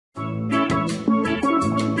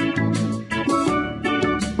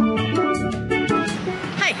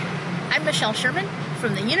Michelle Sherman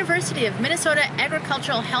from the University of Minnesota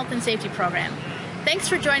Agricultural Health and Safety Program. Thanks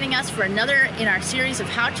for joining us for another in our series of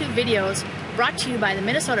how-to videos brought to you by the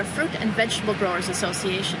Minnesota Fruit and Vegetable Growers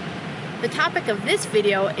Association. The topic of this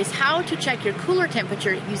video is how to check your cooler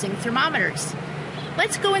temperature using thermometers.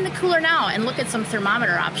 Let's go in the cooler now and look at some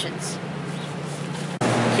thermometer options.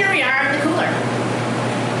 Here we are in the cooler.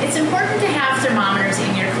 It's important to have thermometers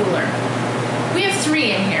in your cooler. We have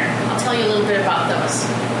 3 in here. I'll tell you a little bit about those.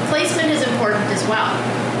 Placement is important as well.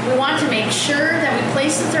 We want to make sure that we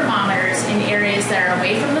place the thermometers in areas that are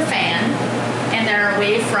away from the fan and that are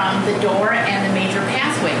away from the door and the major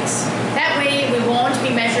pathways. That way we won't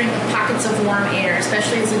be measuring pockets of warm air,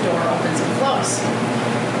 especially as the door opens and closes.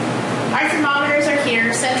 Our thermometers are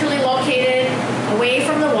here, centrally located, away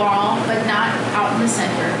from the wall, but not out in the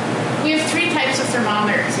center. We have 3 types of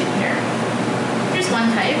thermometers in here. Here's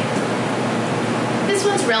one type. This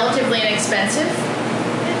one's relatively inexpensive,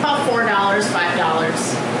 about $4,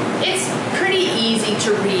 $5. It's pretty easy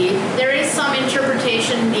to read. There is some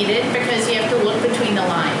interpretation needed because you have to look between the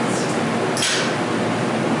lines.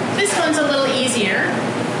 This one's a little easier.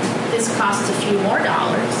 This costs a few more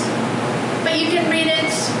dollars, but you can read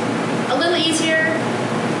it a little easier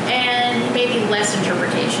and maybe less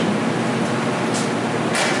interpretation.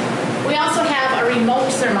 We also have a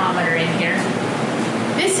remote thermometer in here.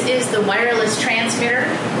 This is the wireless transmitter,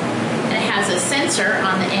 and it has a sensor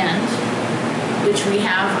on the end, which we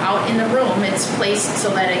have out in the room. It's placed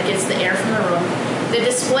so that it gets the air from the room. The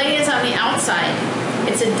display is on the outside.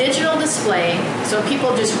 It's a digital display, so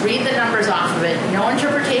people just read the numbers off of it. No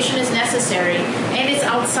interpretation is necessary, and it's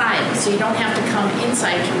outside, so you don't have to come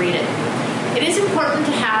inside to read it. It is important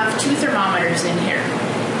to have 2 thermometers in here,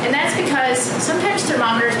 and that's because sometimes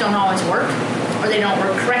thermometers don't always work, or they don't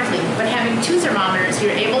work correctly, but having 2 thermometers,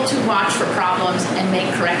 you're able to watch for problems and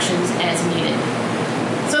make corrections as needed.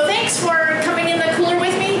 So thanks for coming in the cooler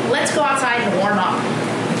with me. Let's go outside and warm up.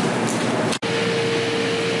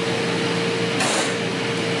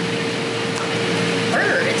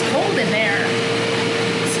 It's cold in there.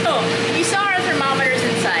 So you saw our thermometers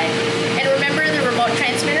inside, and remember the remote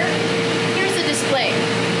transmitter? Here's the display.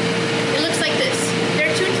 It looks like this. There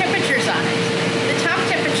are 2 temperatures on it. The top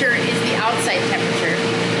temperature is the outside temperature,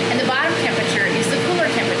 and the bottom temperature is the cooler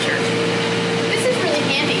temperature. This is really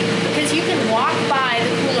handy because you can walk by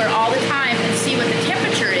the cooler all the time and see what the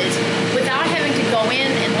temperature is without having to go in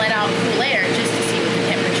and let out cool air just to see what the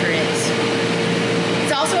temperature is.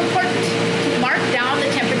 It's also important to mark down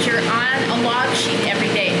the temperature on a log sheet every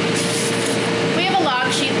day. We have a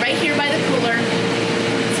log sheet right here by the cooler.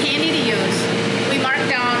 It's handy to use. We mark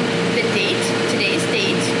down the date, today's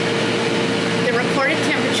date, the recorded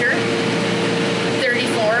temperature,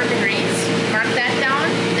 34 degrees. Mark that down,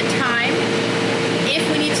 the time, if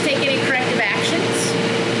we need to take any corrective actions,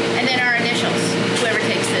 and then our initials, whoever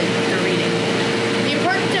takes the reading. The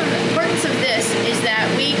importance of this is that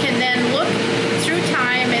we can then look through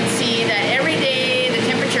time and see that every day the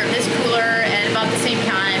temperature of this cooler at about the same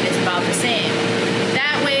time is about the same.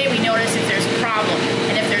 That way we notice if there's a problem.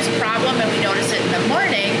 And if there's a problem and we notice it in the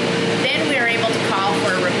morning, then we are able to call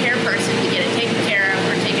for a repair person to get it taken care of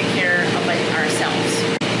or taken care of it ourselves.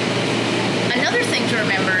 Another thing to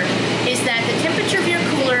remember is that the temperature of your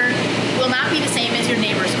cooler will not be the same as your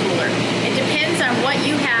neighbor's cooler. It depends on what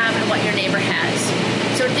you have and what your neighbor has.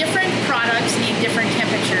 So different products need different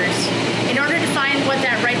temperatures. In order to find what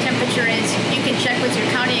that right temperature is,